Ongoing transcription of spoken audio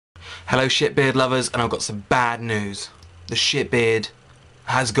Hello shit beard lovers, and I've got some bad news. The shit beard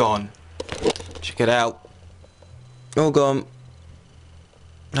has gone. Check it out. All gone.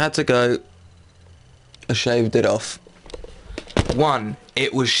 Had to go. I shaved it off. 1,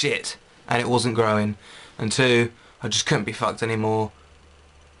 it was shit and it wasn't growing, and 2, I just couldn't be fucked anymore,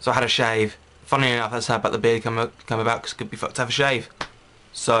 so I had a shave. Funny enough, that's how about the beard come about, because it could be fucked to have a shave.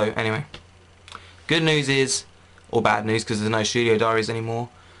 So anyway, good news is, or bad news because there's no studio diaries anymore,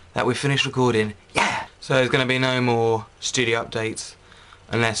 that we've finished recording. Yeah! So there's going to be no more studio updates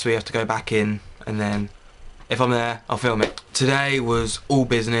unless we have to go back in, and then if I'm there I'll film it. Today was all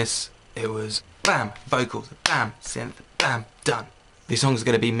business. It was bam, vocals, bam, synth, bam, done. These songs are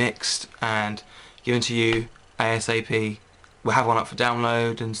going to be mixed and given to you ASAP. We'll have one up for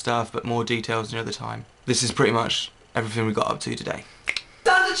download and stuff, but more details another time. This is pretty much everything we got up to today.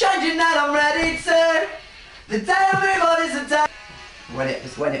 Times are changing and I'm ready to. The day everybody's a day. When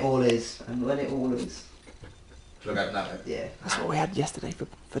it all is, and when it all is. Look at that. Yeah. That's what we had yesterday for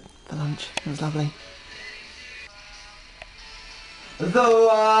lunch. It was lovely. The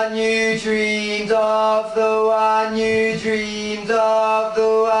one you dreamed of, the one you dreamed of,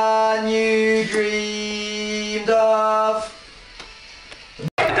 the one you dreamed of.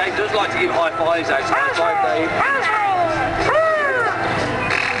 Dave does like to give high fives out. High five, Dave.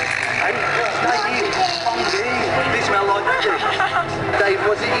 Hey, they smell like fish. Dave,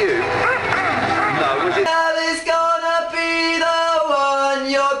 was it you? No, was it? Now there's gonna be the one,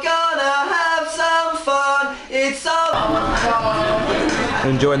 you're gonna have some fun. It's all.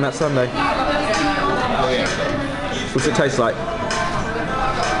 Enjoying that Sunday? Oh yeah. What's it taste like?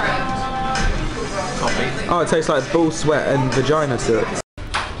 Coffee. Oh, it tastes like bull sweat and vagina to it.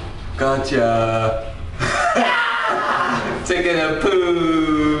 Gotcha. Taking a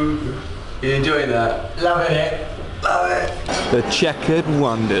poo. You enjoying that? Loving it. Love it. The checkered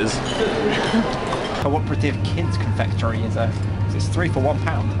wonders. Cooperative kids confectionery is a. It's 3 for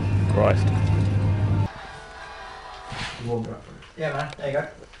 £1. Christ. Yeah, man. There you go.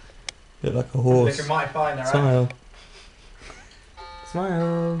 Look like a horse. Looking mighty fine, alright? Smile.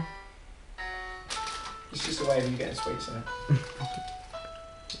 Smile. It's just a way of you getting sweets in it.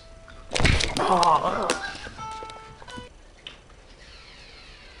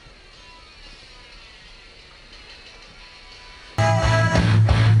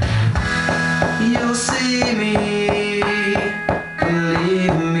 You'll see me,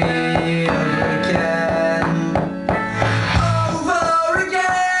 believe me again, over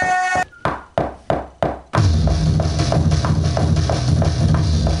again.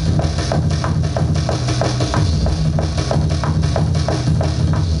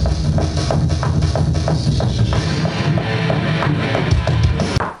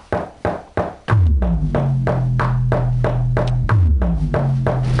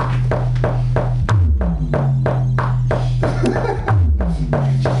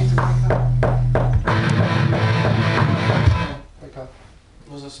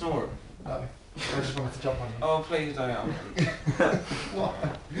 Was I snoring? No. I just wanted to jump on you. Oh, please don't. What?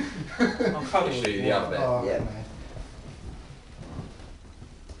 I'll cover Show you the other bit. Oh, Yeah. man.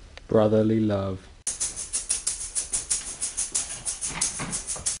 Brotherly love.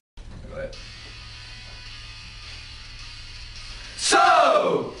 Got it.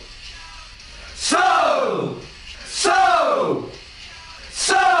 So, so, so, so,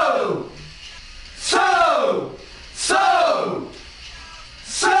 so, so, so,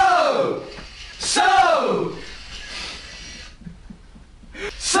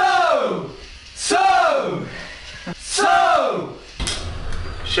 so, so, so, so.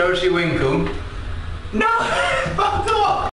 Show she winkle. No!